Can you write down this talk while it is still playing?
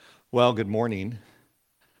Well, good morning.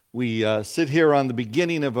 We sit here on the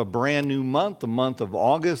beginning of a brand new month, the month of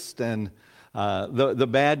August, and the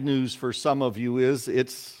bad news for some of you is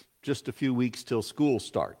it's just a few weeks till school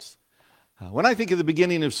starts. When I think of the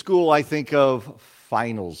beginning of school, I think of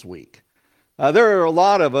finals week. There are a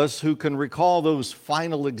lot of us who can recall those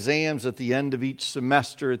final exams at the end of each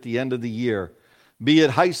semester, at the end of the year. Be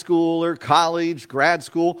it high school or college, grad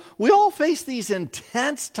school, we all face these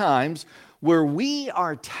intense times where we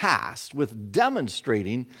are tasked with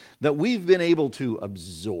demonstrating that we've been able to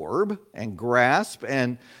absorb and grasp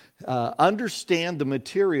and understand the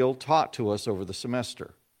material taught to us over the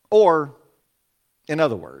semester. Or, in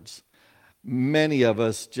other words, many of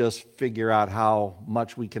us just figure out how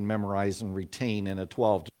much we can memorize and retain in a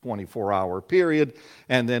 12 to 24-hour period,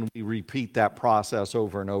 and then we repeat that process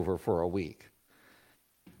over and over for a week.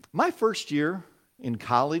 My first year in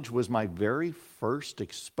college was my very first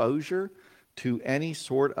exposure to any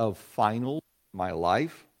sort of final in my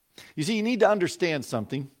life. You see, you need to understand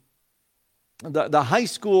something. The high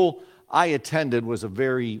school I attended was a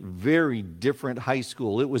very, very different high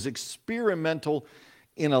school. It was experimental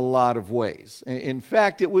in a lot of ways. In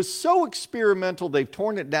fact, it was so experimental, they've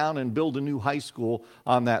torn it down and built a new high school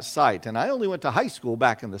on that site. And I only went to high school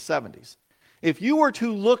back in the 70s. If you were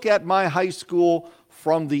to look at my high school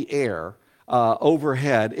from the air,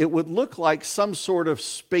 overhead, it would look like some sort of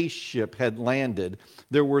spaceship had landed.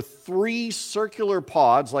 There were three circular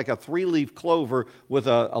pods, like a three-leaf clover, with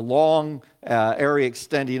a long area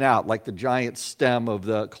extending out, like the giant stem of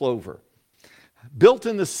the clover. Built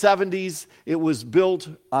in the 70s, it was built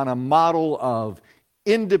on a model of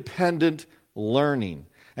independent learning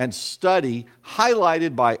and study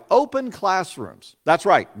highlighted by open classrooms. That's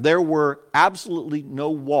right, there were absolutely no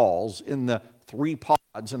walls in the three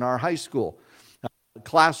pods in our high school.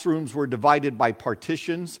 Classrooms were divided by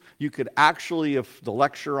partitions. You could actually, if the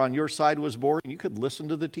lecture on your side was boring, you could listen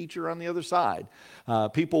to the teacher on the other side.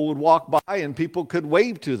 People would walk by and people could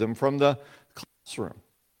wave to them from the classroom.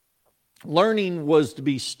 Learning was to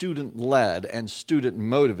be student-led and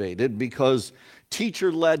student-motivated because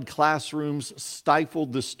teacher-led classrooms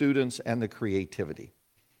stifled the students and the creativity.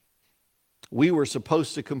 We were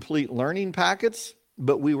supposed to complete learning packets,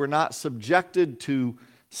 but we were not subjected to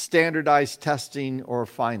standardized testing or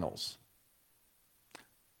finals.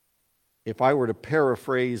 If I were to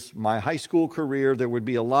paraphrase my high school career, there would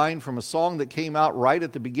be a line from a song that came out right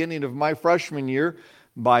at the beginning of my freshman year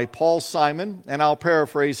by Paul Simon, and I'll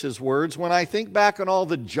paraphrase his words. When I think back on all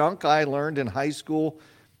the junk I learned in high school,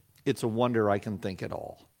 it's a wonder I can think at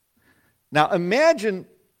all. Now imagine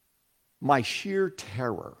my sheer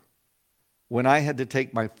terror when I had to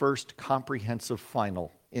take my first comprehensive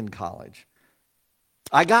final in college.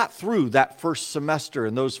 I got through that first semester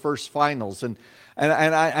and those first finals, and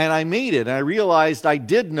I made it, and I realized I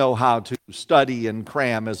did know how to study and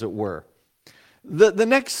cram, as it were. The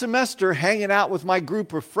next semester, hanging out with my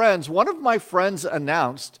group of friends, one of my friends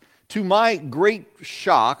announced, to my great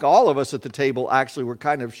shock, all of us at the table actually were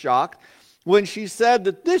kind of shocked, when she said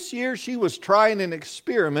that this year she was trying an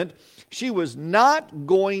experiment. She was not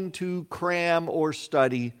going to cram or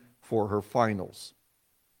study for her finals.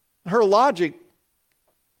 Her logic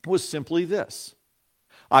was simply this: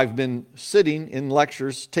 I've been sitting in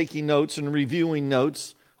lectures, taking notes and reviewing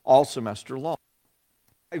notes all semester long.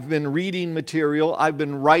 I've been reading material, I've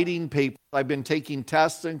been writing papers, I've been taking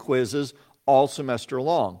tests and quizzes all semester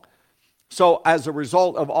long. So as a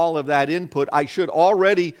result of all of that input, I should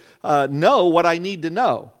already know what I need to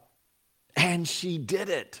know. And she did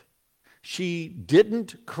it. She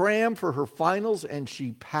didn't cram for her finals, and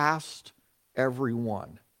she passed every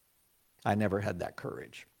one. I never had that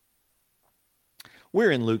courage.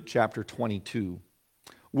 We're in Luke chapter 22.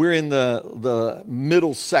 We're in the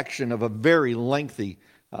middle section of a very lengthy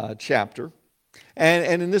chapter.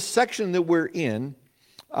 And in this section that we're in,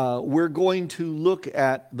 we're going to look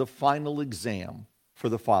at the final exam for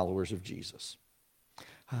the followers of Jesus.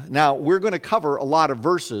 Now, we're going to cover a lot of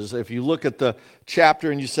verses. If you look at the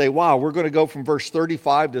chapter and you say, wow, we're going to go from verse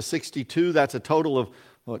 35 to 62, that's a total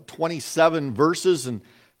of 27 verses, and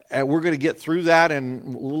we're going to get through that in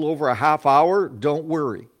a little over a half hour. Don't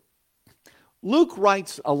worry. Luke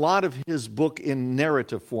writes a lot of his book in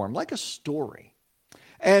narrative form, like a story.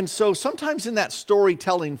 And so sometimes in that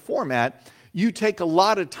storytelling format, you take a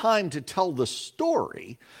lot of time to tell the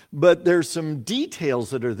story, but there's some details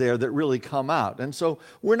that are there that really come out. And so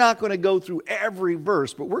we're not going to go through every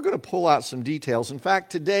verse, but we're going to pull out some details. In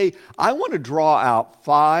fact, today I want to draw out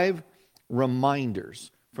 5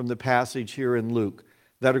 reminders from the passage here in Luke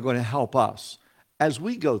that are going to help us as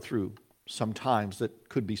we go through some times that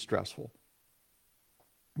could be stressful.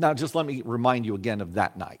 Now, just let me remind you again of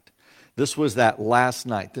that night. This was that last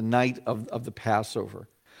night, the night of the Passover.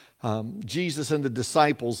 Jesus and the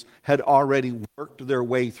disciples had already worked their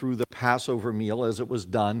way through the Passover meal as it was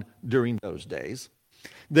done during those days.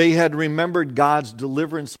 They had remembered God's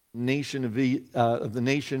deliverance of the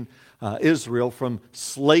nation Israel from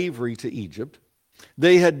slavery to Egypt.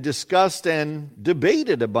 They had discussed and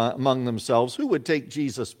debated among themselves who would take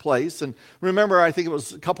Jesus' place. And remember, I think it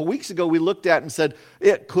was a couple weeks ago, we looked at and said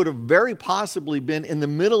it could have very possibly been in the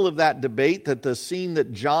middle of that debate that the scene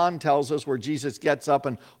that John tells us where Jesus gets up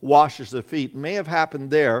and washes the feet may have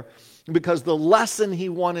happened there, because the lesson he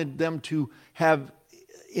wanted them to have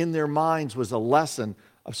in their minds was a lesson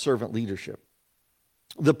of servant leadership.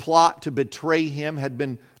 The plot to betray him had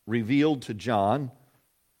been revealed to John.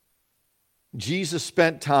 Jesus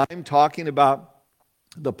spent time talking about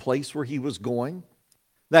the place where he was going,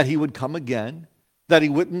 that he would come again, that he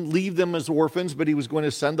wouldn't leave them as orphans, but he was going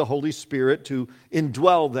to send the Holy Spirit to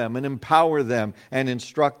indwell them and empower them and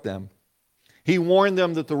instruct them. He warned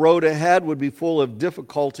them that the road ahead would be full of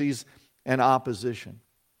difficulties and opposition.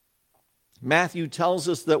 Matthew tells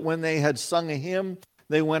us that when they had sung a hymn,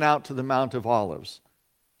 they went out to the Mount of Olives.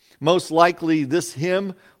 Most likely this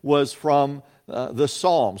hymn was from the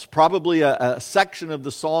Psalms, probably a section of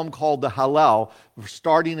the Psalm called the Hallel,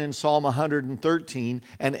 starting in Psalm 113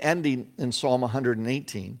 and ending in Psalm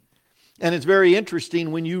 118. And it's very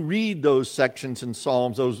interesting when you read those sections in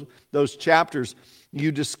Psalms, those chapters,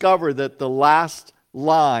 you discover that the last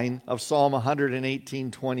line of Psalm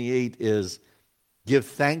 118:28 is, "Give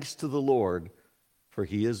thanks to the Lord, for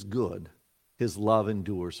he is good. His love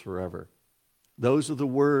endures forever." Those are the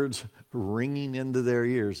words ringing into their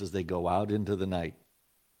ears as they go out into the night.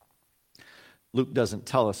 Luke doesn't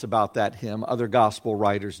tell us about that hymn. Other gospel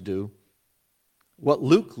writers do. What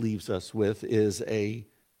Luke leaves us with is a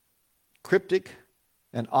cryptic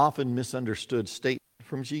and often misunderstood statement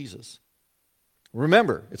from Jesus.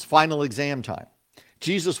 Remember, it's final exam time.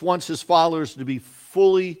 Jesus wants his followers to be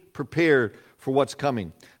fully prepared for what's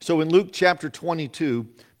coming. So in Luke chapter 22,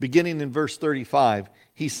 beginning in verse 35,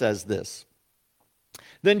 he says this.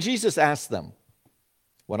 Then Jesus asked them,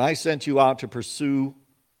 when I sent you out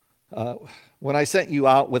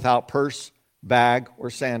without purse, bag,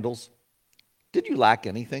 or sandals, did you lack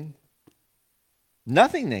anything?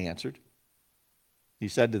 Nothing, they answered. He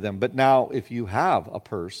said to them, but now if you have a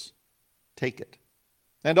purse, take it,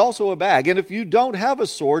 and also a bag. And if you don't have a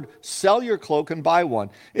sword, sell your cloak and buy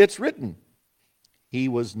one. It's written, he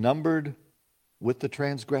was numbered with the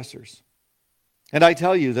transgressors. And I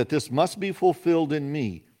tell you that this must be fulfilled in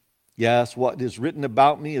me. Yes, what is written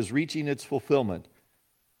about me is reaching its fulfillment.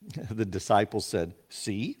 The disciples said,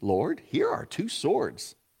 see, Lord, here are 2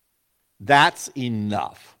 swords. That's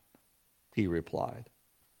enough, he replied.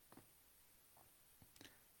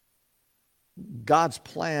 God's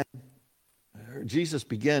plan, Jesus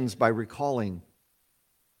begins by recalling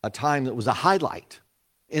a time that was a highlight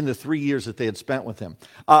in the 3 years that they had spent with him.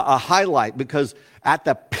 A highlight because at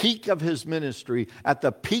the peak of his ministry, at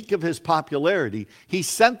the peak of his popularity, he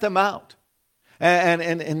sent them out.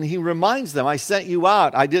 And he reminds them, I sent you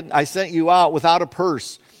out. I sent you out without a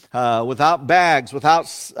purse, without bags, without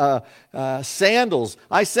sandals.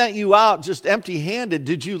 I sent you out just empty-handed.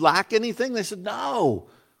 Did you lack anything? They said, no,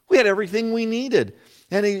 we had everything we needed.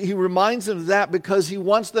 And he reminds them of that because he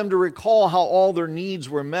wants them to recall how all their needs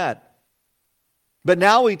were met. But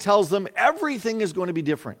now he tells them everything is going to be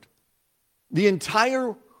different. The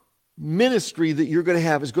entire ministry that you're going to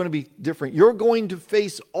have is going to be different. You're going to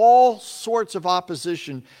face all sorts of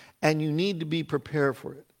opposition, and you need to be prepared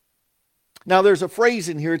for it. Now, there's a phrase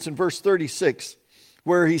in here, it's in verse 36,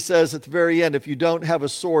 where he says at the very end, if you don't have a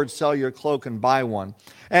sword, sell your cloak and buy one.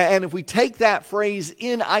 And if we take that phrase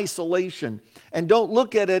in isolation and don't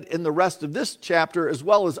look at it in the rest of this chapter as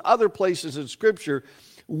well as other places in Scripture,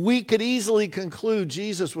 we could easily conclude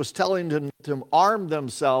Jesus was telling them to arm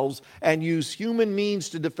themselves and use human means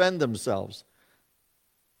to defend themselves.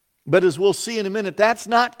 But as we'll see in a minute, that's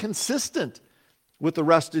not consistent with the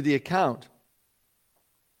rest of the account.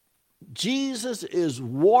 Jesus is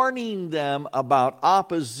warning them about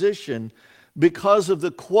opposition because of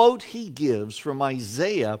the quote he gives from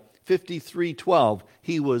Isaiah 53:12.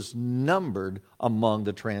 He was numbered among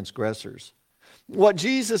the transgressors. What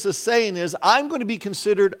Jesus is saying is, I'm going to be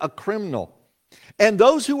considered a criminal. And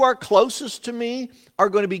those who are closest to me are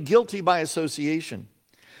going to be guilty by association.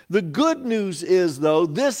 The good news is, though,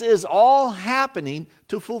 this is all happening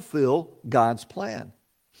to fulfill God's plan.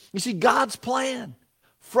 You see, God's plan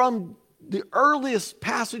from the earliest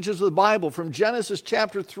passages of the Bible, from Genesis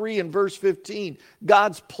chapter 3 and verse 15,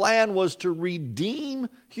 God's plan was to redeem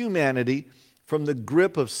humanity from the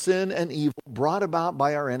grip of sin and evil brought about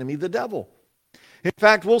by our enemy, the devil. In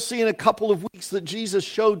fact, we'll see in a couple of weeks that Jesus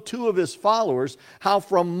showed two of his followers how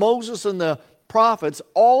from Moses and the prophets,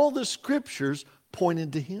 all the scriptures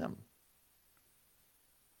pointed to him.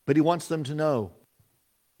 But he wants them to know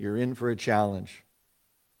you're in for a challenge.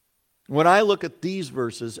 When I look at these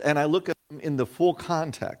verses and I look at them in the full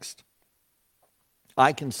context,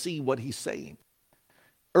 I can see what he's saying.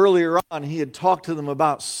 Earlier on, he had talked to them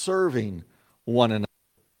about serving one another.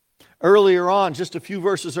 Earlier on, just a few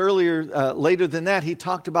verses later than that, he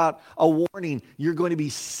talked about a warning. You're going to be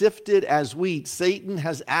sifted as wheat. Satan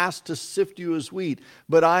has asked to sift you as wheat,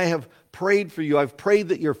 but I have prayed for you. I've prayed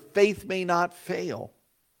that your faith may not fail.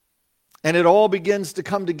 And it all begins to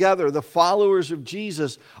come together. The followers of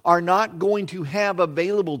Jesus are not going to have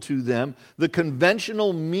available to them the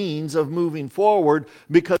conventional means of moving forward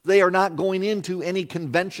because they are not going into any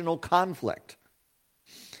conventional conflict.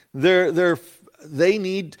 They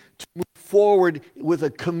need to move forward with a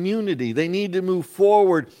community. They need to move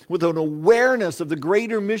forward with an awareness of the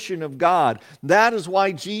greater mission of God. That is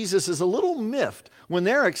why Jesus is a little miffed when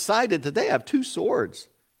they're excited that they have two swords.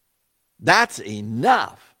 That's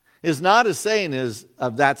enough. Is not as saying is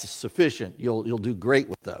that's sufficient. You'll do great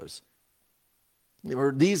with those.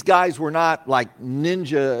 These guys were not like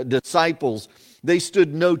ninja disciples. They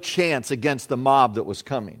stood no chance against the mob that was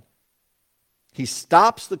coming. He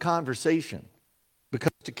stops the conversation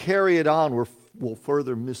because to carry it on will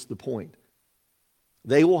further miss the point.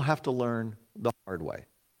 They will have to learn the hard way.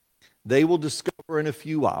 They will discover in a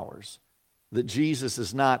few hours that Jesus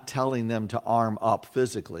is not telling them to arm up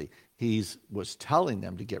physically. He was telling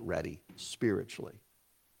them to get ready spiritually.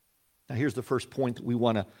 Now here's the first point that we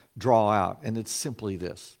want to draw out, and it's simply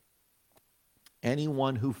this.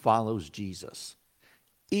 Anyone who follows Jesus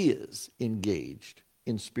is engaged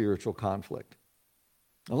in spiritual conflict.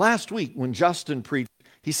 Now, last week when Justin preached,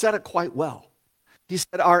 he said it quite well. He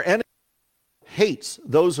said our enemy hates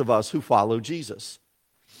those of us who follow Jesus.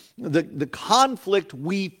 The conflict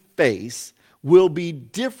we face will be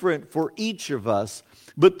different for each of us,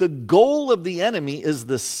 but the goal of the enemy is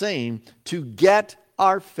the same, to get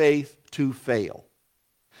our faith to fail.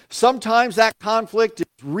 Sometimes that conflict is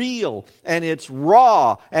real and it's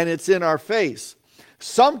raw and it's in our face.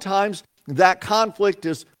 Sometimes that conflict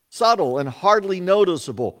is subtle and hardly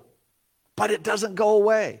noticeable, but it doesn't go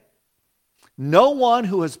away. No one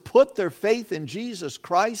who has put their faith in Jesus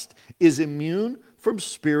Christ is immune from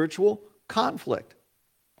spiritual conflict.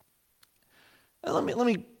 Now, let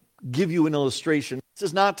me give you an illustration. This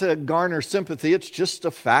is not to garner sympathy. It's just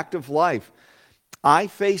a fact of life. I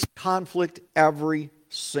face conflict every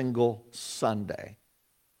single Sunday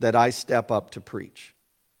that I step up to preach.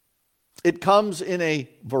 It comes in a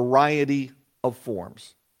variety of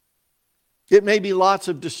forms. It may be lots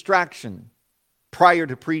of distraction prior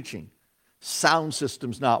to preaching. Sound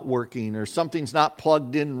system's not working, or something's not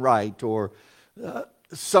plugged in right, or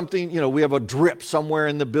something, we have a drip somewhere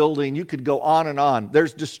in the building. You could go on and on.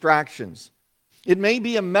 There's distractions. It may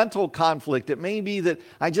be a mental conflict. It may be that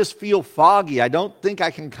I just feel foggy. I don't think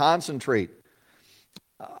I can concentrate.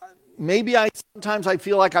 Maybe sometimes I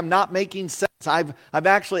feel like I'm not making sense. I've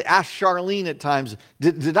actually asked Charlene at times,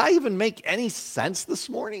 did I even make any sense this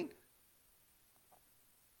morning?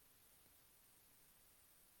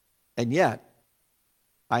 And yet,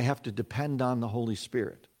 I have to depend on the Holy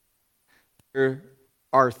Spirit. There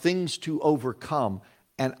are things to overcome,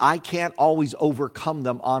 and I can't always overcome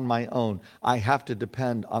them on my own. I have to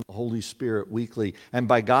depend on the Holy Spirit weekly. And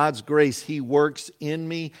by God's grace, He works in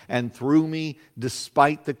me and through me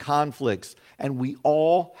despite the conflicts. And we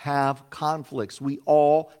all have conflicts. We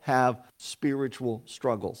all have spiritual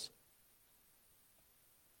struggles.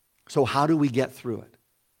 So how do we get through it?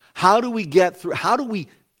 How do we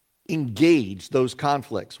engage those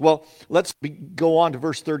conflicts? Well, let's go on to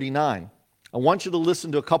verse 39. I want you to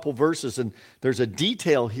listen to a couple verses, and there's a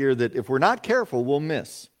detail here that if we're not careful, we'll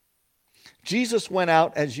miss. Jesus went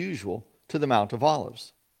out as usual to the Mount of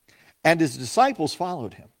Olives, and his disciples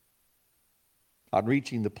followed him. On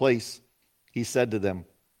reaching the place, he said to them,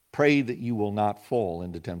 "Pray that you will not fall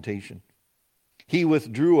into temptation." He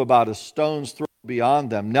withdrew about a stone's throw beyond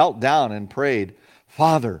them, knelt down and prayed,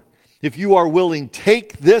 "Father, if you are willing,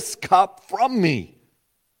 take this cup from me.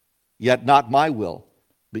 Yet not my will,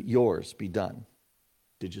 but yours be done."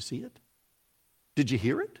 Did you see it? Did you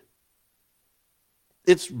hear it?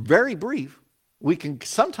 It's very brief. We can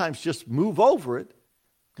sometimes just move over it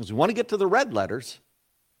because we want to get to the red letters.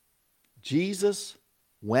 Jesus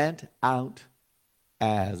went out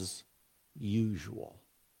as usual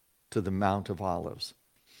to the Mount of Olives.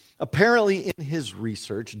 Apparently, in his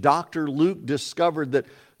research, Dr. Luke discovered that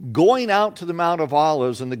going out to the Mount of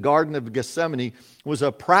Olives in the Garden of Gethsemane was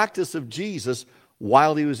a practice of Jesus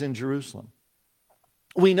while he was in Jerusalem.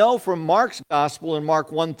 We know from Mark's gospel in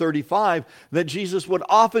Mark 1:35 that Jesus would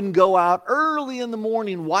often go out early in the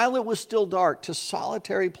morning while it was still dark to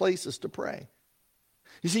solitary places to pray.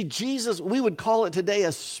 You see, Jesus, we would call it today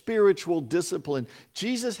a spiritual discipline.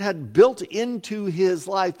 Jesus had built into his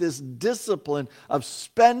life this discipline of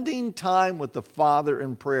spending time with the Father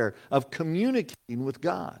in prayer, of communicating with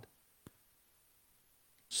God.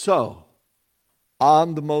 So,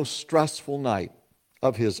 on the most stressful night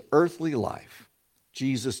of his earthly life,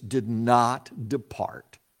 Jesus did not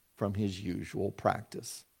depart from his usual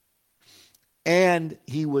practice. And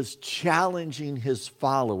he was challenging his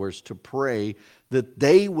followers to pray that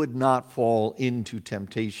they would not fall into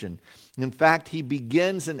temptation. In fact, he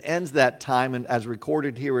begins and ends that time, and as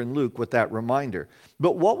recorded here in Luke, with that reminder.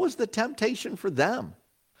 But what was the temptation for them?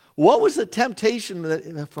 What was the temptation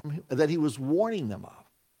that he was warning them of?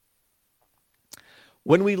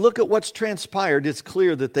 When we look at what's transpired, it's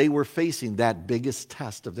clear that they were facing that biggest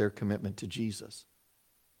test of their commitment to Jesus.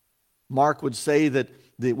 Mark would say that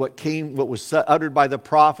what was uttered by the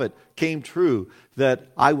prophet came true, that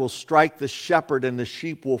I will strike the shepherd and the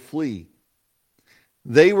sheep will flee.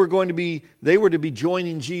 They were to be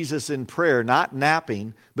joining Jesus in prayer, not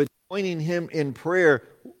napping, but joining him in prayer,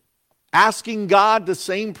 asking God the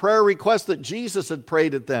same prayer request that Jesus had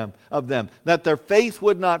prayed of them, that their faith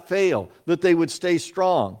would not fail, that they would stay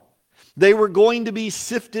strong. They were going to be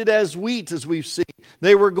sifted as wheat, as we've seen.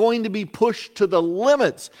 They were going to be pushed to the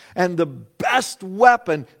limits. And the best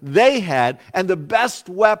weapon they had, and the best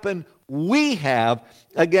weapon we have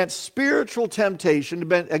against spiritual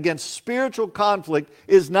temptation, against spiritual conflict,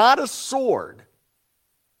 is not a sword,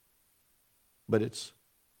 but it's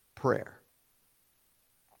prayer.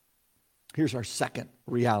 Here's our second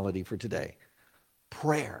reality for today.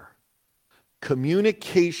 Prayer.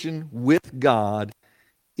 Communication with God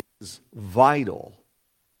is vital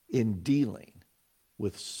in dealing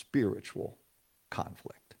with spiritual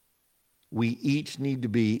conflict. We each need to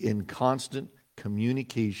be in constant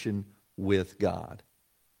communication with God.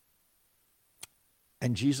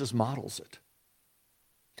 And Jesus models it.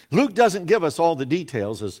 Luke doesn't give us all the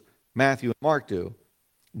details as Matthew and Mark do.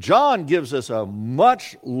 John gives us a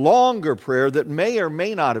much longer prayer that may or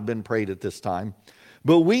may not have been prayed at this time.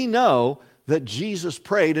 But we know that Jesus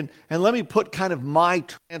prayed, and let me put kind of my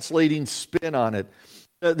translating spin on it.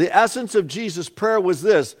 The essence of Jesus' prayer was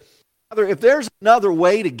this: Father, if there's another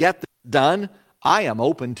way to get this done, I am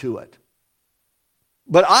open to it.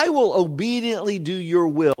 But I will obediently do your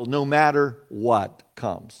will no matter what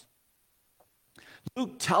comes.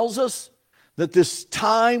 Luke tells us that this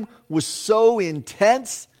time was so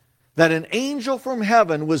intense that an angel from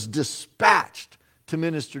heaven was dispatched to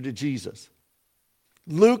minister to Jesus.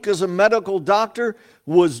 Luke, as a medical doctor,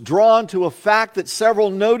 was drawn to a fact that several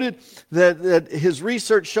noted that his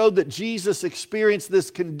research showed that Jesus experienced this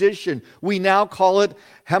condition. We now call it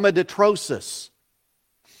hemodiatrosis.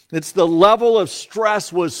 It's the level of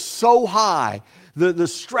stress was so high, the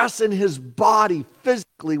stress in his body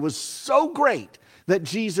physically was so great that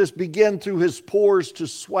Jesus began through his pores to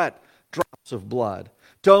sweat drops of blood.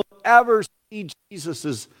 Don't ever see Jesus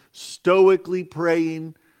as stoically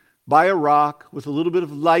praying by a rock with a little bit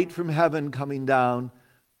of light from heaven coming down.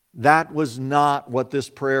 That was not what this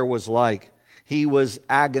prayer was like. He was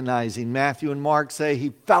agonizing. Matthew and Mark say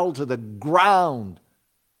he fell to the ground.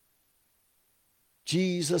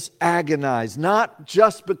 Jesus agonized, not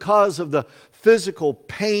just because of the physical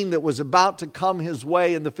pain that was about to come his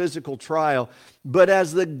way in the physical trial, but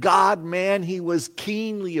as the God-man, he was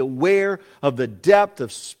keenly aware of the depth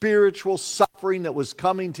of spiritual suffering that was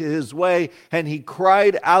coming to his way, and he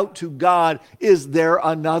cried out to God, "Is there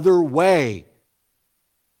another way?"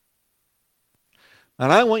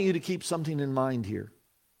 And I want you to keep something in mind here.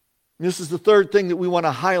 This is the third thing that we want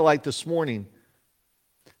to highlight this morning.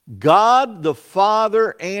 God the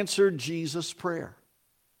Father answered Jesus' prayer.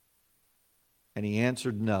 And he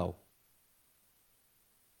answered no.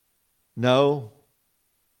 No,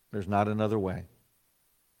 there's not another way.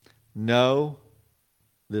 No,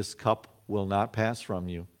 this cup will not pass from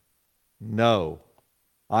you. No,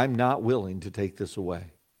 I'm not willing to take this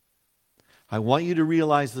away. I want you to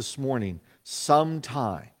realize this morning,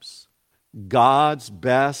 sometimes God's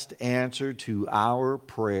best answer to our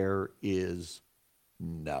prayer is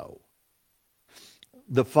no.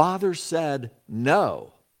 The Father said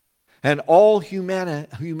no, and all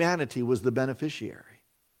humanity was the beneficiary.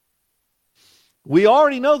 We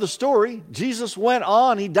already know the story. Jesus went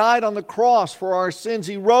on. He died on the cross for our sins.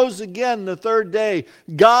 He rose again the third day.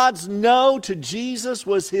 God's no to Jesus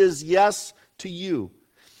was his yes to you.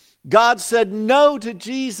 God said no to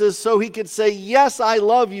Jesus so he could say, yes, I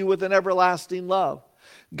love you with an everlasting love.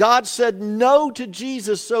 God said no to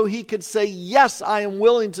Jesus so he could say, yes, I am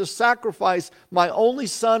willing to sacrifice my only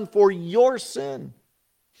son for your sin.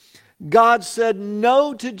 God said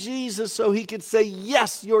no to Jesus so he could say,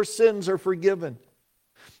 yes, your sins are forgiven.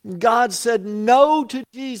 God said no to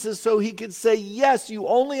Jesus so he could say, yes, you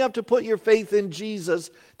only have to put your faith in Jesus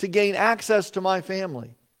to gain access to my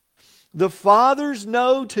family. The Father's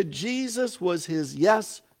no to Jesus was his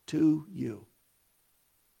yes to you.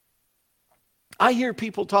 I hear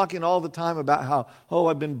people talking all the time about how,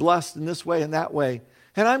 I've been blessed in this way and that way.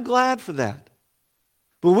 And I'm glad for that.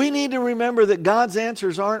 But we need to remember that God's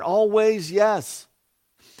answers aren't always yes.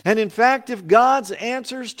 And in fact, if God's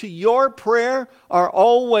answers to your prayer are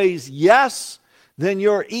always yes, then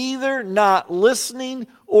you're either not listening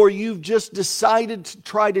or you've just decided to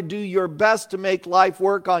try to do your best to make life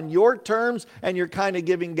work on your terms, and you're kind of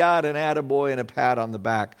giving God an attaboy and a pat on the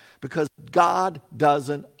back, because God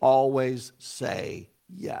doesn't always say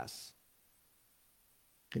yes.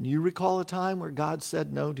 Can you recall a time where God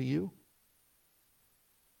said no to you?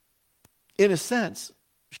 In a sense,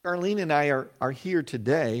 Charlene and I are here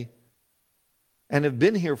today and have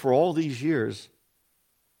been here for all these years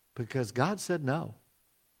because God said no.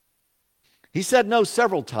 He said no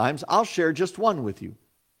several times. I'll share just one with you.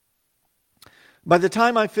 By the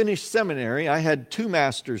time I finished seminary, I had 2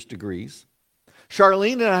 master's degrees.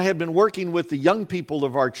 Charlene and I had been working with the young people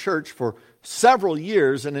of our church for several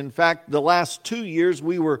years, and in fact, the last 2 years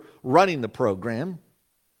we were running the program.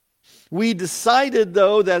 We decided,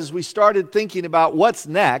 though, that as we started thinking about what's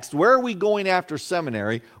next, where are we going after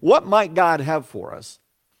seminary, what might God have for us,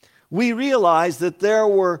 we realized that there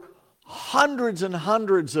were hundreds and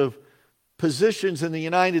hundreds of positions in the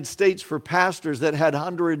United States for pastors that had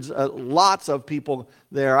lots of people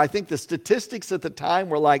there. I think the statistics at the time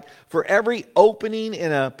were like, for every opening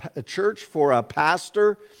in a church for a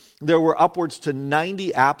pastor, there were upwards to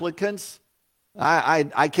 90 applicants.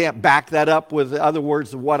 I can't back that up with other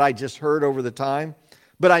words of what I just heard over the time,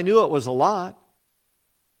 but I knew it was a lot.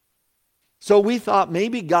 So we thought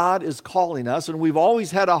maybe God is calling us, and we've always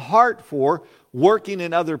had a heart for working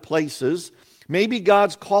in other places. Maybe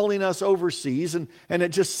God's calling us overseas, and it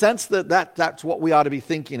just sensed that's what we ought to be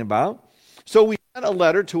thinking about. So we sent a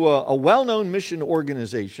letter to a well-known mission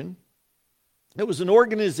organization. It was an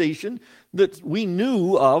organization that we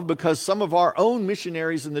knew of because some of our own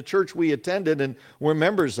missionaries in the church we attended and were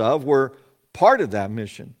members of were part of that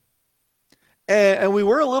mission. And we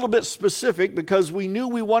were a little bit specific because we knew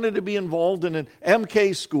we wanted to be involved in an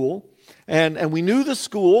MK school. And we knew the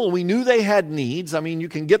school, and we knew they had needs. I mean, you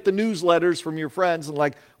can get the newsletters from your friends and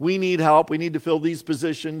like, we need help, we need to fill these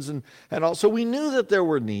positions. And also we knew that there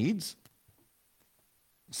were needs.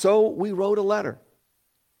 So we wrote a letter.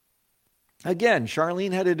 Again,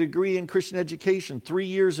 Charlene had a degree in Christian education, 3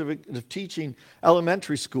 years of teaching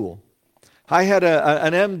elementary school. I had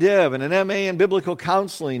an MDiv and an MA in biblical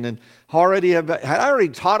counseling, and had already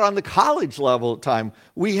taught on the college level at the time.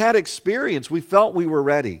 We had experience. We felt we were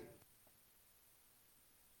ready.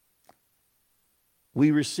 We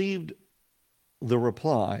received the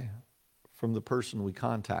reply from the person we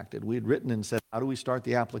contacted. We had written and said, how do we start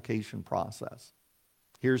the application process?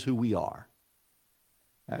 Here's who we are.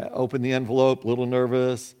 Opened the envelope, a little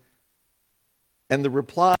nervous. And the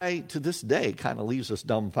reply to this day kind of leaves us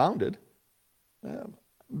dumbfounded.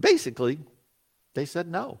 Basically, they said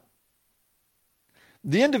no.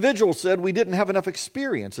 The individual said we didn't have enough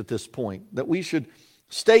experience at this point, that we should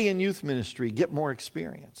stay in youth ministry, get more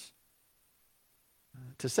experience.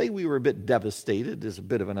 To say we were a bit devastated is a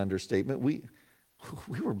bit of an understatement. We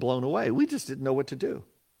were blown away. We just didn't know what to do.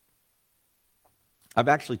 I've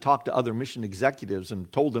actually talked to other mission executives and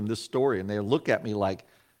told them this story, and they look at me like,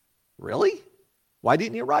 really? Why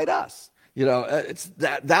didn't you write us? You know, it's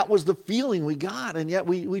that was the feeling we got, and yet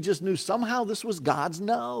we just knew somehow this was God's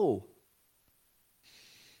no.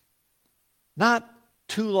 Not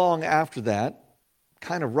too long after that,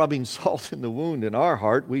 kind of rubbing salt in the wound in our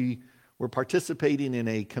heart, we were participating in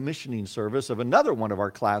a commissioning service of another one of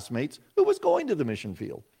our classmates who was going to the mission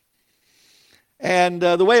field. And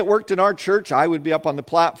the way it worked in our church, I would be up on the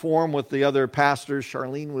platform with the other pastors.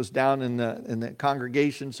 Charlene was down in the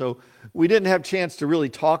congregation, so we didn't have a chance to really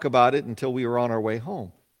talk about it until we were on our way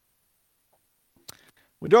home.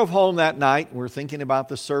 We drove home that night, and we're thinking about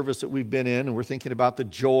the service that we've been in, and we're thinking about the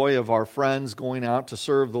joy of our friends going out to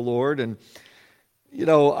serve the Lord. And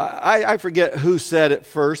I forget who said it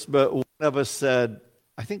first, but one of us said,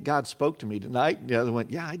 I think God spoke to me tonight. And the other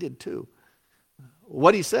went, yeah, I did too.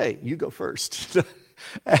 What do you say? You go first.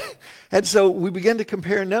 And so we began to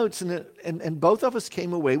compare notes, and both of us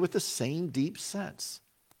came away with the same deep sense.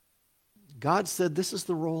 God said, this is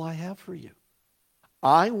the role I have for you.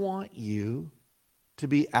 I want you to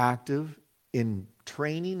be active in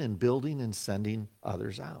training and building and sending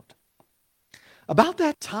others out. About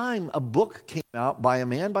that time, a book came out by a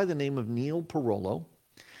man by the name of Neil Parolo.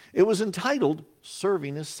 It was entitled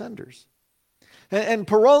Serving as Senders. And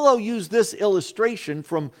Parolo used this illustration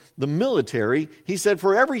from the military. He said,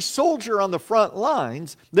 for every soldier on the front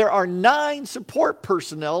lines, there are 9 support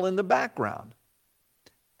personnel in the background.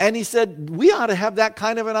 And he said, we ought to have that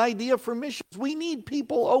kind of an idea for missions. We need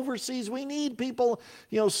people overseas. We need people,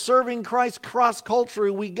 serving Christ cross-culturally.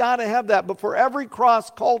 We got to have that. But for every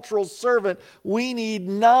cross-cultural servant, we need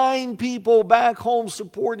 9 people back home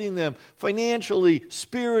supporting them financially,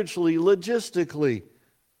 spiritually, logistically.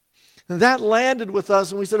 And that landed with us,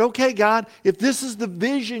 and we said, okay, God, if this is the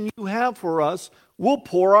vision you have for us, we'll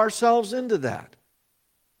pour ourselves into that.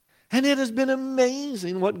 And it has been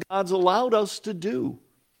amazing what God's allowed us to do.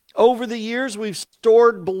 Over the years, we've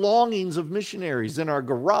stored belongings of missionaries in our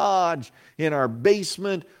garage, in our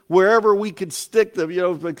basement, wherever we could stick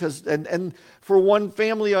them, because, and for one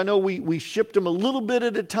family, I know we shipped them a little bit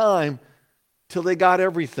at a time till they got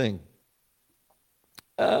everything.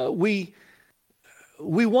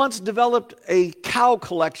 We once developed a cow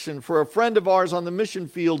collection for a friend of ours on the mission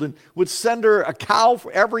field and would send her a cow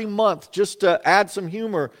for every month just to add some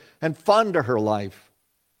humor and fun to her life.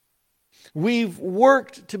 We've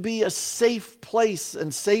worked to be a safe place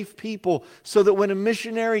and safe people so that when a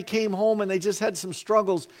missionary came home and they just had some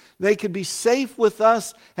struggles, they could be safe with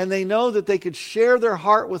us and they know that they could share their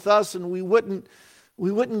heart with us and we wouldn't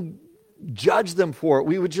judge them for it.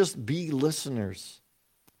 We would just be listeners.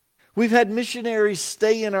 We've had missionaries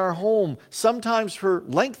stay in our home, sometimes for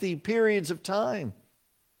lengthy periods of time.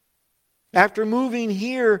 After moving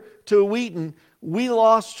here to Wheaton, we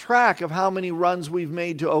lost track of how many runs we've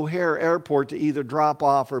made to O'Hare Airport to either drop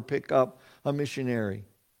off or pick up a missionary.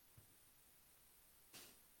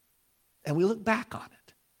 And we look back on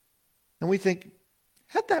it, and we think,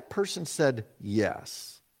 had that person said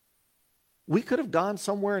yes, we could have gone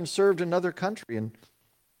somewhere and served another country, and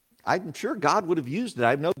I'm sure God would have used it,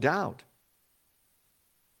 I have no doubt.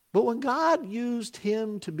 But when God used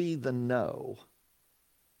him to be the no,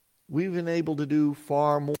 we've been able to do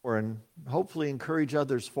far more and hopefully encourage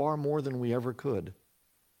others far more than we ever could.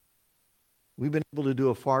 We've been able to do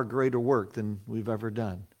a far greater work than we've ever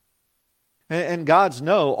done. And God's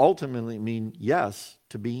no ultimately mean yes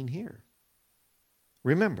to being here.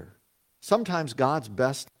 Remember, sometimes God's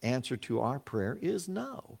best answer to our prayer is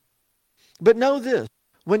no. But know this.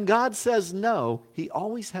 When God says no, he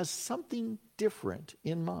always has something different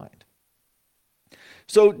in mind.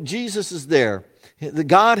 So Jesus is there.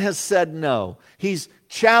 God has said no. He's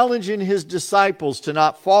challenging his disciples to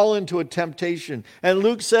not fall into a temptation. And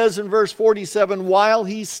Luke says in verse 47, while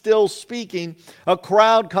he's still speaking, a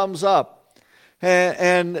crowd comes up.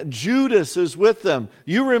 And Judas is with them.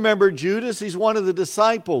 You remember Judas? He's one of the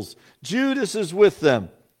disciples. Judas is with them.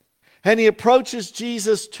 And he approaches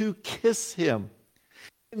Jesus to kiss him.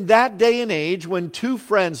 In that day and age, when 2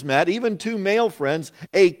 friends met, even 2 male friends,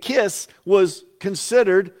 a kiss was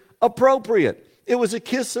considered appropriate. It was a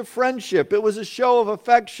kiss of friendship. It was a show of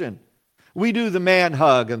affection. We do the man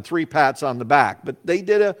hug and 3 pats on the back, but they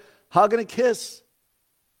did a hug and a kiss.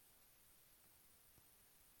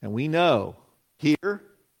 And we know here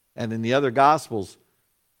and in the other Gospels,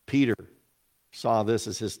 Peter saw this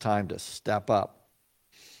as his time to step up.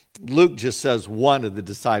 Luke just says one of the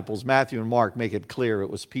disciples. Matthew and Mark make it clear it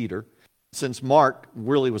was Peter. Since Mark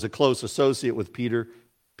really was a close associate with Peter,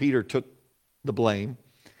 Peter took the blame.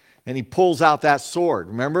 And he pulls out that sword.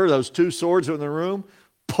 Remember those 2 swords in the room?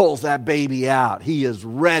 Pulls that baby out. He is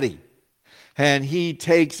ready. And he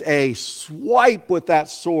takes a swipe with that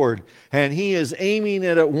sword. And he is aiming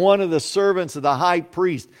it at one of the servants of the high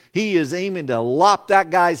priest. He is aiming to lop that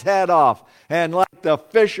guy's head off. And like the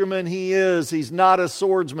fisherman he is, he's not a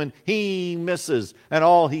swordsman. He misses. And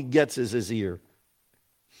all he gets is his ear.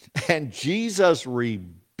 And Jesus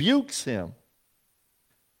rebukes him.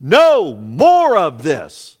 No more of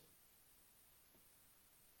this.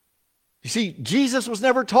 You see, Jesus was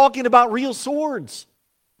never talking about real swords.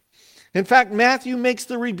 In fact, Matthew makes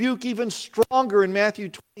the rebuke even stronger in Matthew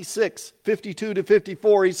 26, 52 to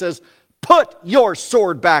 54. He says, put your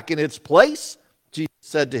sword back in its place, Jesus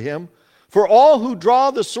said to him, for all who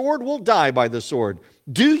draw the sword will die by the sword.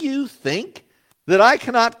 Do you think that I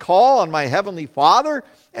cannot call on my heavenly Father,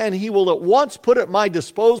 and he will at once put at my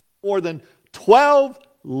disposal more than 12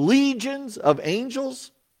 legions of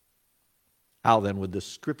angels? How then would the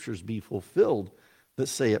scriptures be fulfilled that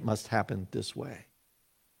say it must happen this way?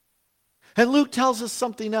 And Luke tells us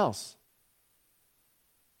something else.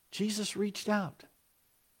 Jesus reached out.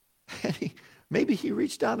 And maybe he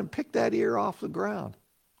reached out and picked that ear off the ground.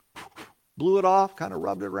 Blew it off, kind of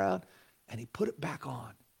rubbed it around, and he put it back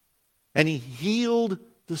on. And he healed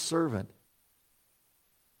the servant.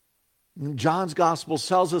 And John's Gospel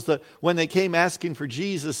tells us that when they came asking for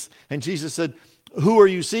Jesus, and Jesus said, "Who are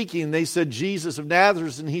you seeking?" And they said, "Jesus of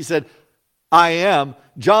Nazareth." And he said, "I am."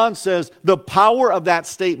 John says the power of that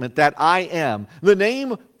statement, that I am, the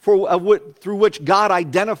name through which God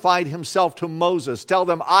identified himself to Moses. Tell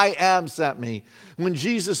them, "I am sent me." When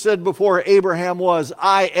Jesus said before Abraham was,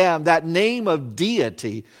 "I am," that name of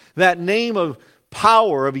deity, that name of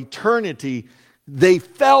power, of eternity, they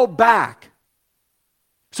fell back.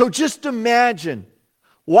 So just imagine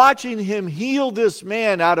watching him heal this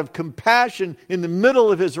man out of compassion in the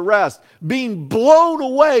middle of his arrest, being blown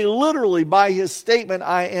away literally by his statement,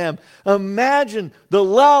 "I am." Imagine the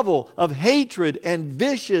level of hatred and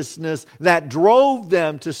viciousness that drove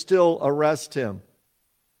them to still arrest him.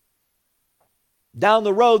 Down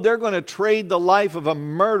the road, they're going to trade the life of a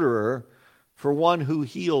murderer for one who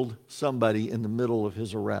healed somebody in the middle of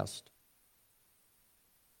his arrest.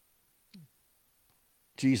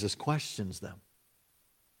 Jesus questions them.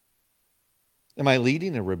 Am I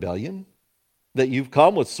leading a rebellion that you've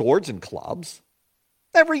come with swords and clubs?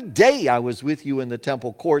 Every day I was with you in the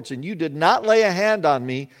temple courts, and you did not lay a hand on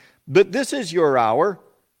me, but this is your hour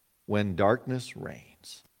when darkness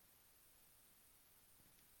reigns.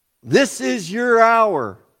 This is your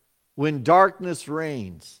hour when darkness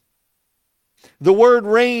reigns. The word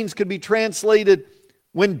reigns could be translated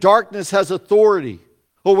when darkness has authority,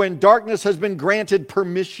 or when darkness has been granted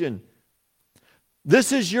permission.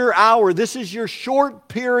 This is your hour. This is your short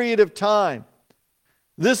period of time.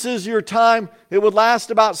 This is your time. It would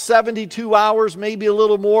last about 72 hours, maybe a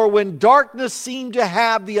little more, when darkness seemed to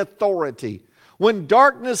have the authority, when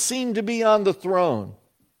darkness seemed to be on the throne.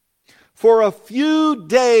 For a few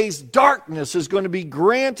days, darkness is going to be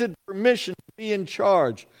granted permission to be in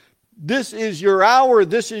charge. This is your hour.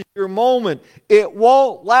 This is your moment. It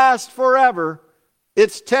won't last forever.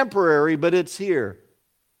 It's temporary, but it's here.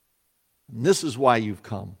 And this is why you've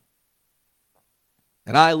come.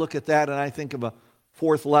 And I look at that and I think of a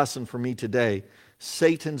fourth lesson for me today.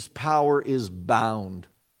 Satan's power is bound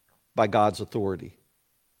by God's authority.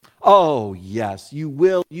 Oh, yes,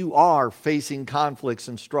 you are facing conflicts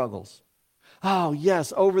and struggles. Oh,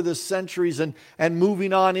 yes, over the centuries and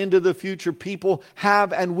moving on into the future, people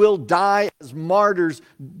have and will die as martyrs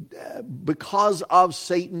because of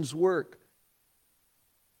Satan's work,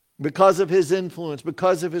 because of his influence,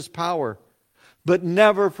 because of his power. But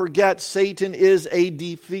never forget, Satan is a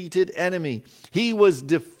defeated enemy. He was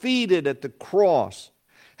defeated at the cross,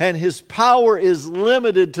 and his power is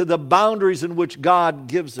limited to the boundaries in which God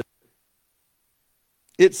gives it.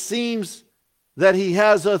 It seems that he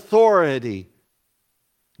has authority,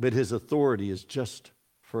 but his authority is just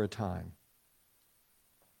for a time.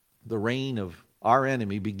 The reign of our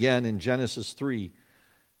enemy began in Genesis 3,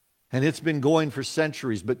 and it's been going for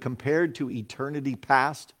centuries, but compared to eternity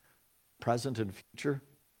past, present, and future,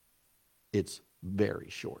 it's very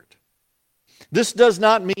short. This does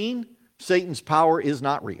not mean Satan's power is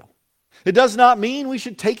not real. It does not mean we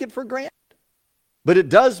should take it for granted. But it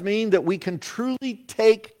does mean that we can truly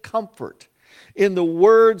take comfort in the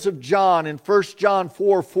words of John in 1 John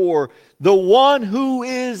 4:4. The one who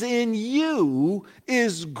is in you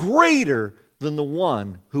is greater than the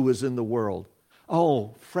one who is in the world.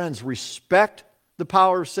 Oh, friends, respect the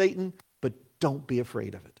power of Satan, but don't be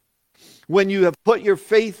afraid of it. When you have put your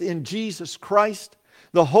faith in Jesus Christ,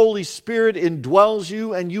 the Holy Spirit indwells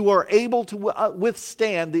you and you are able to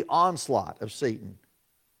withstand the onslaught of Satan.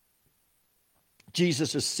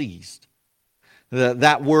 Jesus is seized.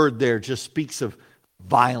 That word there just speaks of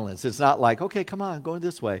violence. It's not like, okay, come on, go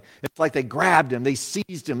this way. It's like they grabbed him, they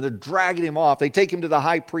seized him, they're dragging him off. They take him to the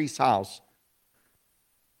high priest's house.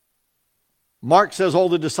 Mark says all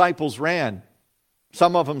the disciples ran.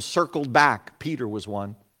 Some of them circled back. Peter was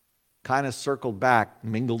one. Kind of circled back,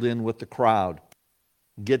 mingled in with the crowd.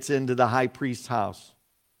 Gets into the high priest's house.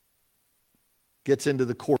 Gets into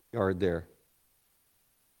the courtyard there.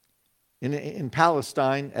 In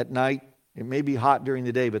Palestine at night, it may be hot during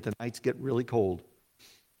the day, but the nights get really cold.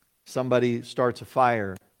 Somebody starts a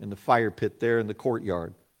fire in the fire pit there in the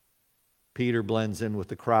courtyard. Peter blends in with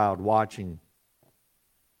the crowd watching.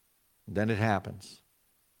 Then it happens.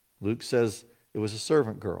 Luke says It was a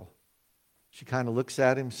servant girl. She kind of looks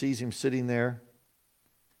at him, sees him sitting there.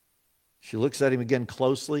 She looks at him again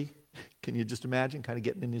closely. Can you just imagine kind of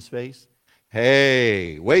getting in his face?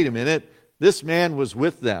 Hey, wait a minute. This man was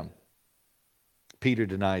with them. Peter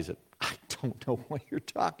denies it. I don't know what you're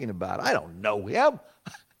talking about. I don't know him.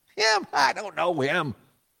 I don't know him.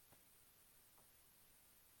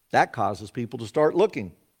 That causes people to start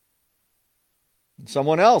looking.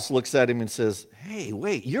 Someone else looks at him and says, hey,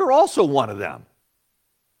 wait, you're also one of them.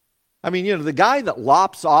 I mean, the guy that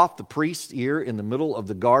lops off the priest's ear in the middle of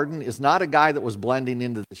the garden is not a guy that was blending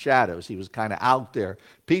into the shadows. He was kind of out there.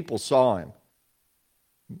 People saw him.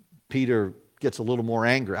 Peter gets a little more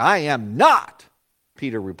angry. I am not,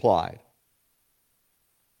 Peter replied.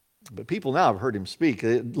 But people now have heard him speak.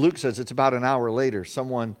 Luke says it's about an hour later.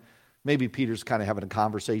 Maybe Peter's kind of having a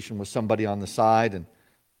conversation with somebody on the side, and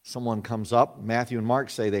someone comes up. Matthew and Mark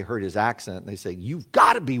say they heard his accent, and they say, you've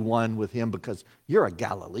got to be one with him because you're a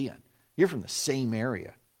Galilean. You're from the same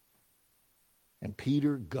area. And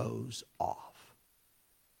Peter goes off.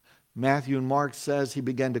 Matthew and Mark says he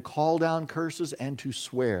began to call down curses and to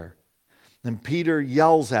swear. And Peter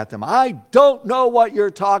yells at them, I don't know what you're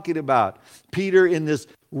talking about. Peter, in this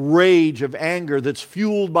rage of anger that's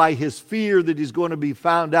fueled by his fear that he's going to be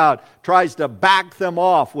found out, tries to back them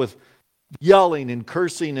off with yelling and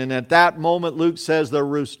cursing. And at that moment, Luke says, the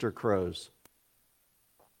rooster crows.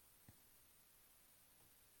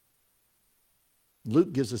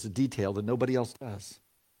 Luke gives us a detail that nobody else does.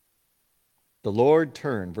 The Lord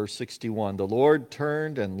turned, verse 61, the Lord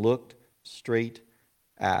turned and looked straight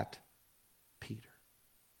at Peter.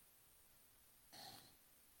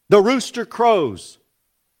 The rooster crows.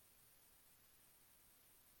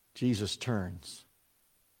 Jesus turns.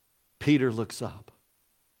 Peter looks up.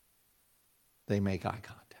 They make eye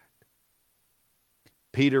contact.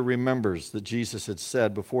 Peter remembers that Jesus had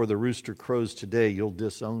said, before the rooster crows today, you'll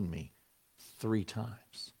disown me 3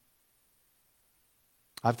 times.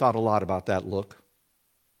 I've thought a lot about that look.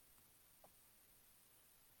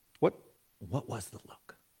 What was the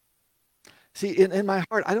look? See, in my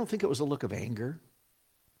heart, I don't think it was a look of anger.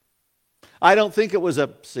 I don't think it was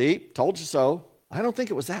see, told you so. I don't think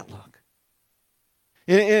it was that look.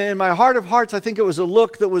 In my heart of hearts, I think it was a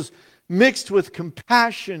look that was mixed with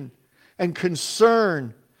compassion and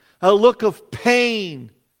concern, a look of pain.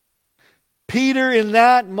 Peter in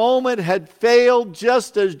that moment had failed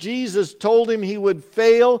just as Jesus told him he would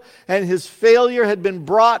fail, and his failure had been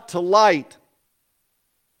brought to light.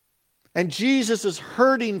 And Jesus is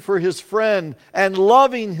hurting for his friend and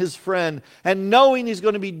loving his friend and knowing he's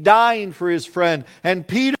going to be dying for his friend. And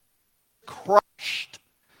Peter is crushed,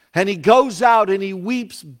 and he goes out and he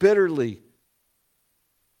weeps bitterly.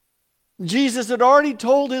 Jesus had already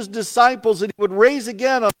told his disciples that he would raise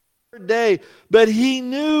again on the 3rd day, but he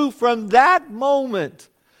knew from that moment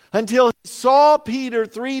until he saw Peter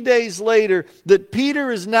 3 days later that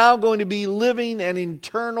Peter is now going to be living an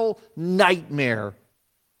eternal nightmare.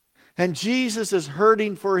 And Jesus is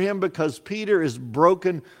hurting for him because Peter is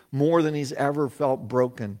broken more than he's ever felt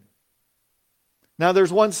broken. Now,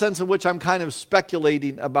 there's one sense in which I'm kind of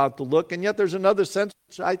speculating about the look, and yet there's another sense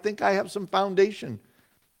which I think I have some foundation.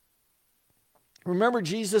 Remember,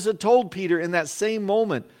 Jesus had told Peter in that same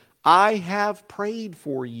moment, I have prayed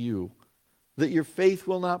for you that your faith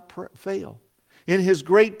will not fail. In his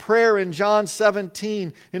great prayer in John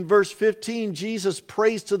 17, in verse 15, Jesus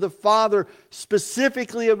prays to the Father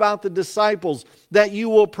specifically about the disciples, that you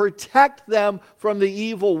will protect them from the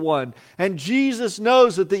evil one. And Jesus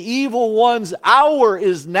knows that the evil one's hour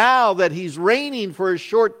is now, that he's reigning for a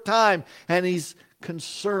short time, and he's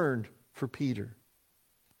concerned for Peter.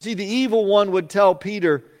 See, the evil one would tell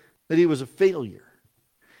Peter that he was a failure.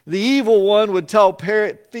 The evil one would tell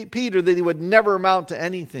Peter that he would never amount to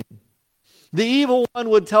anything. The evil one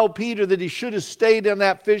would tell Peter that he should have stayed on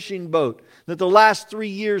that fishing boat, that the last 3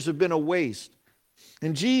 years have been a waste.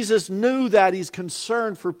 And Jesus knew that. He's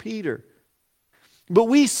concerned for Peter. But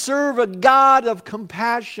we serve a God of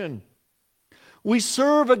compassion. We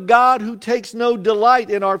serve a God who takes no delight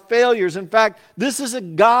in our failures. In fact, this is a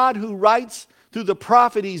God who writes through the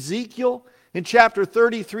prophet Ezekiel in chapter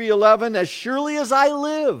 33:11, as surely as I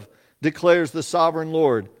live, declares the sovereign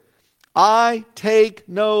Lord, I take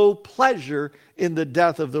no pleasure in the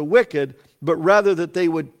death of the wicked, but rather that they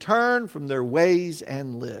would turn from their ways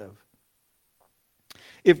and live.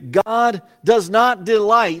 If God does not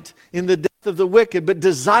delight in the death of the wicked, but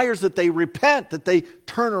desires that they repent, that they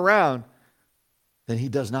turn around, then he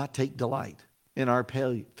does not take delight in our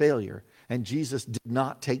failure. And Jesus did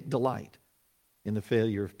not take delight in the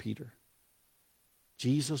failure of Peter.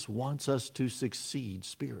 Jesus wants us to succeed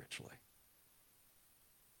spiritually.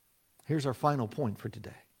 Here's our final point for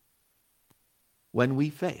today. When we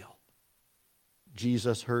fail,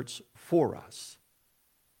 Jesus hurts for us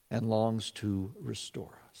and longs to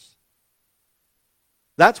restore us.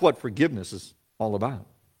 That's what forgiveness is all about.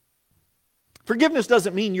 Forgiveness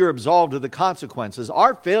doesn't mean you're absolved of the consequences.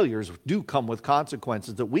 Our failures do come with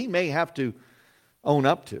consequences that we may have to own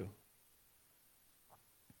up to.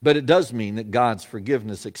 But it does mean that God's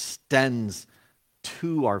forgiveness extends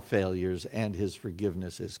to our failures and His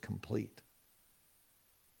forgiveness is complete.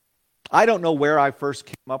 I don't know where I first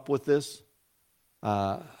came up with this,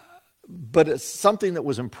 but it's something that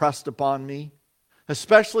was impressed upon me,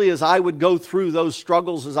 especially as I would go through those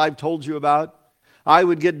struggles as I've told you about. I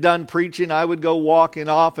would get done preaching, I would go walking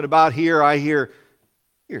off, and about here I hear,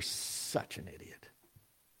 "You're such an idiot.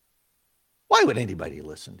 Why would anybody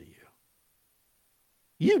listen to you?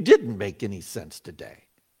 You didn't make any sense today.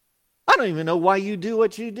 I don't even know why you do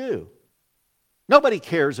what you do. Nobody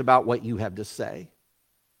cares about what you have to say."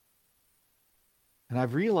 And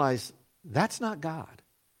I've realized that's not God.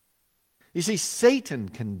 You see, Satan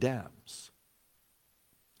condemns,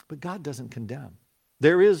 but God doesn't condemn.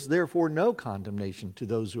 There is therefore no condemnation to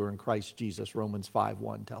those who are in Christ Jesus, Romans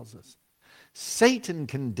 5:1 tells us. Satan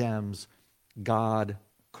condemns, God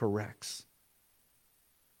corrects.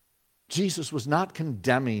 Jesus was not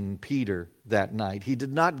condemning Peter that night. He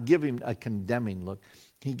did not give him a condemning look.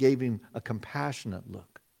 He gave him a compassionate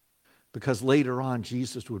look. Because later on,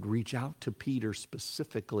 Jesus would reach out to Peter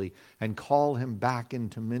specifically and call him back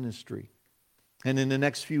into ministry. And in the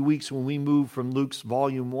next few weeks, when we move from Luke's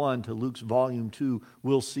volume 1 to Luke's volume 2,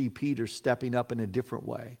 we'll see Peter stepping up in a different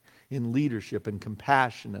way, in leadership and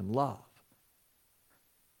compassion and love.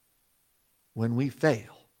 When we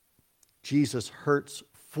fail, Jesus hurts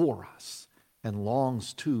for us and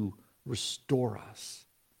longs to restore us.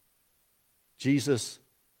 Jesus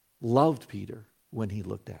loved Peter when he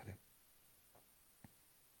looked at him.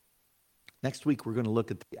 Next week, we're going to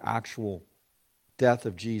look at the actual death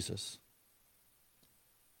of Jesus.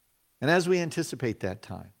 And as we anticipate that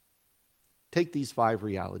time, take these 5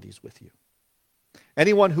 realities with you.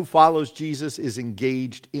 Anyone who follows Jesus is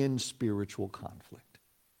engaged in spiritual conflict.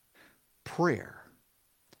 Prayer,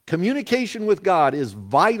 communication with God is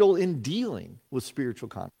vital in dealing with spiritual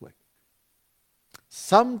conflict.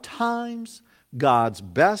 Sometimes God's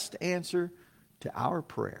best answer to our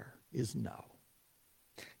prayer is no.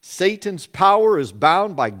 Satan's power is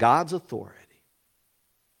bound by God's authority.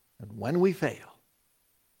 And when we fail,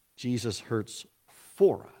 Jesus hurts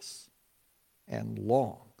for us and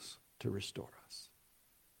longs to restore us.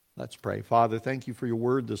 Let's pray. Father, thank you for your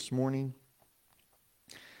word this morning.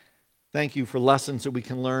 Thank you for lessons that we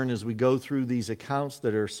can learn as we go through these accounts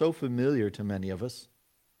that are so familiar to many of us.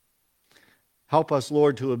 Help us,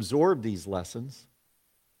 Lord, to absorb these lessons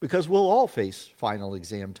because we'll all face final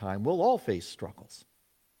exam time. We'll all face struggles.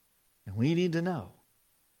 And we need to know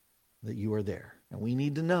that you are there. And we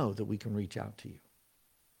need to know that we can reach out to you.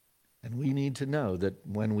 And we need to know that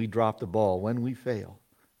when we drop the ball, when we fail,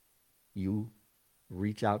 you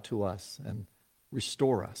reach out to us and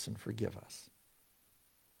restore us and forgive us.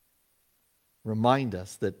 Remind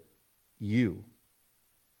us that you,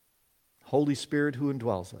 Holy Spirit who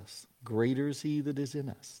indwells us, greater is he that is in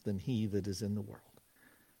us than he that is in the world.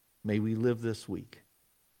 May we live this week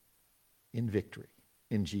in victory.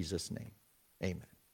 In Jesus' name, amen.